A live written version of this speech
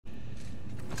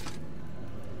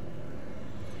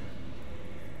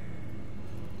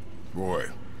Boy,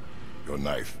 your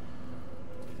knife.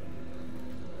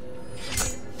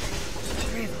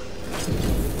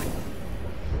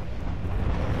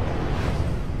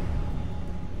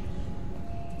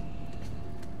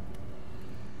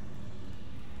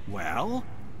 Well,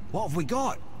 what have we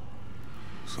got?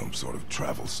 Some sort of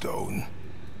travel stone.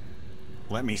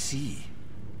 Let me see.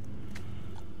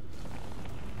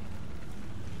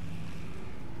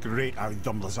 Great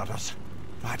Ardumlazaras.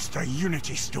 That's the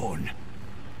Unity Stone.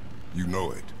 You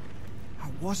know it. I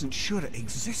wasn't sure it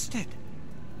existed.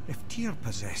 If Tyr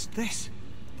possessed this,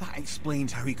 that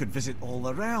explains how he could visit all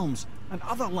the realms and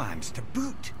other lands to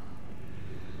boot.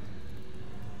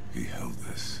 He held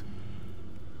this.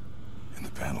 In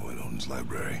the panel in Odin's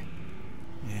library.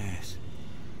 Yes.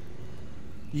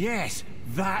 Yes,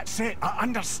 that's it. I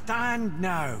understand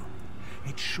now.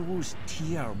 It shows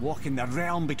Tyr walking the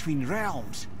realm between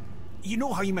realms. You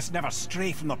know how you must never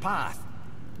stray from the path?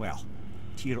 Well,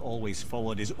 Tyr always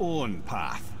followed his own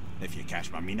path, if you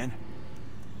catch my meaning.